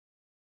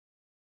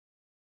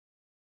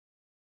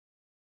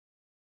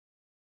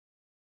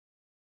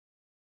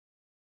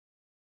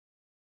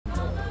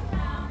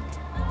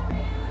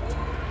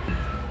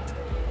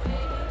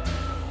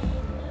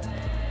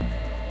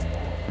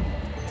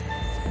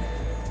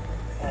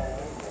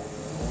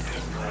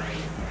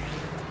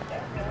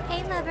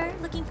Lover,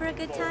 looking for a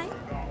good time?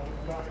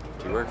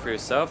 Do you work for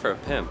yourself or a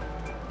pimp?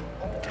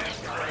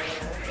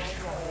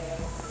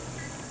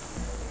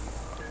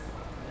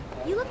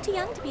 You look too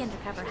young to be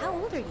undercover. How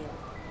old are you?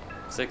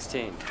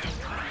 16.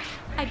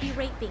 I'd be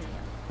raping you.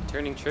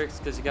 Turning tricks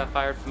because you got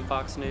fired from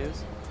Fox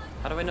News?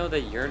 How do I know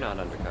that you're not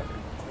undercover?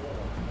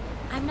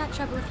 I'm not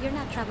trouble if you're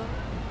not trouble.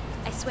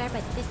 I swear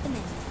by the Fifth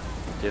Amendment.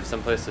 Do you have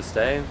someplace to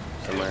stay?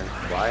 Somewhere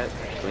quiet,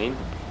 clean?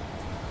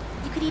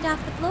 You could eat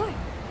off the floor.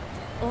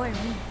 Or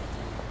me.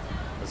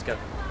 Let's go.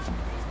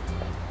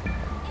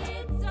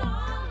 It's all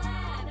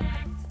an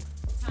act.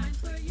 Time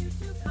for you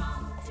to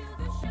come to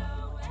the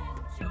show and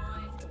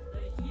join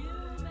the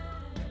human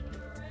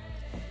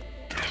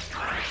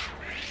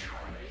race.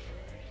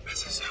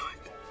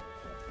 Mesozoic.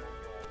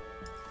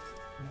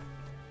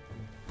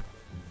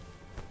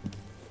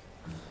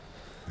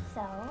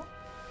 So,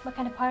 what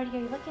kind of party are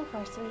you looking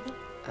for, sweetie?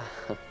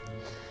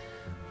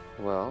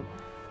 Well,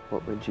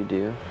 what would you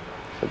do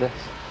for this?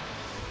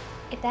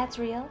 If that's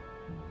real,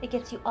 it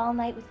gets you all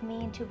night with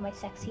me and two of my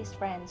sexiest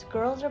friends.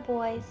 Girls or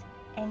boys,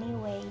 any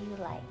way you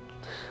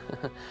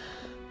like.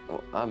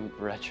 Well, I'm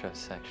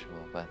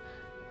retrosexual, but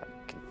I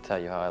can tell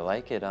you how I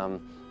like it.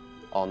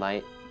 All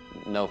night,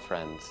 no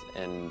friends,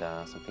 and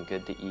something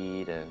good to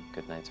eat, a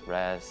good night's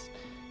rest,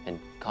 and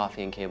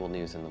coffee and cable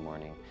news in the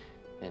morning.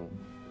 And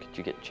could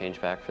you get change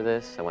back for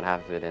this? I want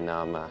half of it in,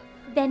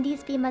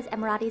 Bendy's, FEMA's,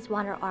 Emiratis,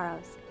 Water,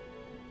 Aros.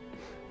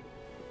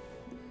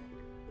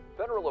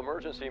 Federal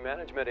Emergency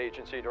Management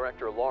Agency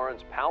Director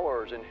Lawrence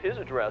Powers in his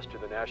address to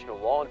the National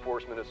Law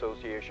Enforcement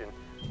Association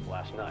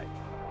last night.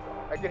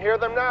 I can hear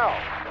them now.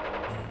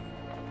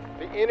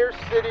 The inner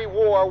city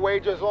war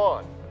wages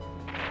on.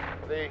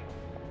 The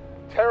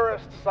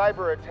terrorist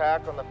cyber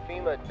attack on the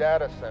FEMA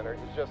data center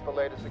is just the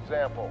latest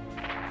example.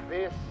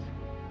 This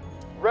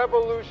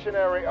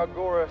revolutionary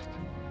agorist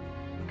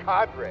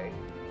cadre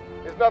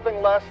is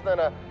nothing less than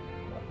an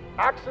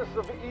axis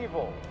of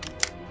evil.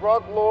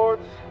 Drug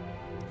lords,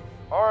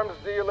 arms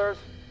dealers,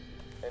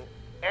 and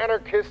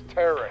anarchist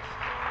terrorists.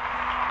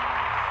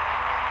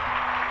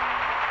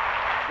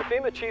 The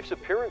FEMA chief's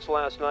appearance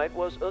last night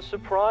was a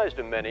surprise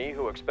to many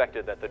who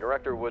expected that the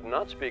director would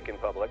not speak in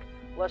public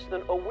less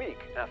than a week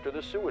after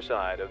the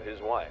suicide of his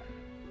wife.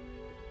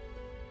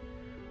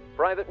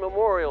 Private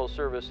memorial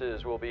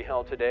services will be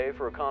held today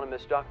for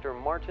economist Dr.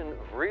 Martin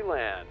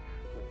Vreeland,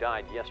 who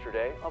died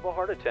yesterday of a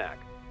heart attack.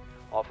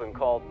 Often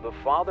called the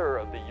father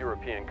of the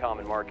European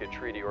Common Market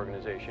Treaty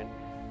Organization,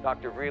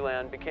 Dr.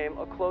 Vreeland became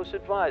a close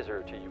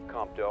advisor to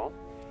Ucomto,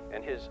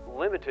 and his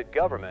limited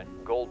government,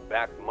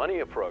 gold-backed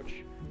money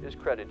approach is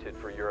credited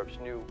for Europe's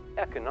new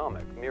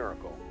economic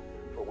miracle,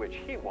 for which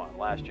he won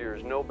last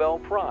year's Nobel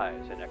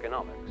Prize in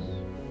economics.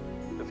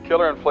 This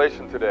killer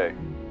inflation today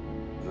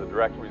is a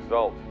direct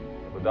result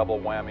of the double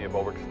whammy of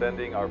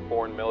overextending our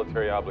foreign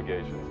military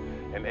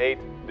obligations in 8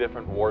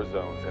 different war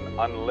zones and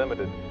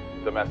unlimited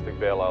domestic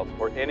bailouts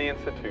for any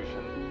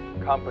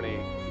institution, company,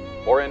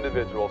 or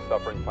individual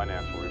suffering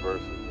financial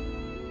reverses.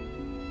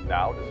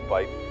 Now,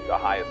 despite the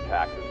highest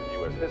taxes in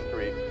U.S.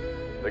 history,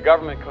 the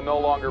government can no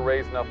longer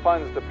raise enough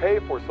funds to pay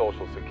for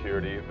Social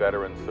Security,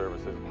 veteran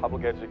services,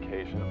 public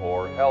education,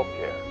 or health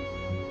care.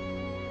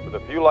 With a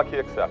few lucky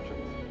exceptions,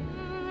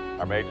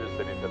 our major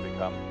cities have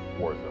become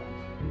war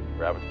zones,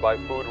 ravaged by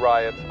food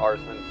riots,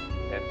 arson,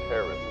 and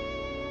terrorism.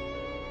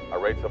 Our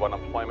rates of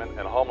unemployment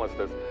and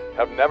homelessness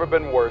have never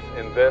been worse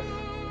in this,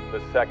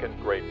 the Second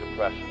Great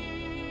Depression.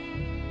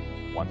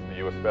 Once the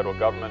U.S. federal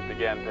government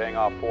began paying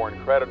off foreign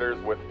creditors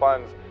with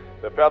funds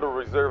the Federal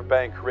Reserve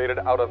Bank created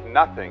out of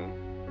nothing,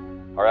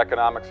 our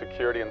economic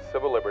security and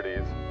civil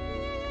liberties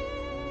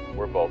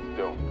were both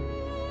doomed.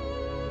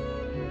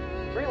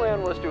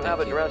 Vreeland was to have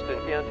addressed an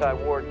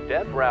anti-war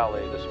death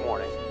rally this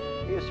morning.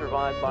 He is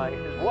survived by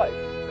his wife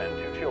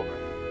and 2 children.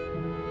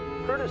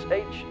 Curtis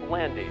H.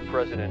 Landy,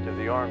 president of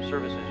the Armed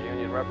Services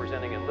Union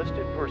representing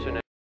enlisted personnel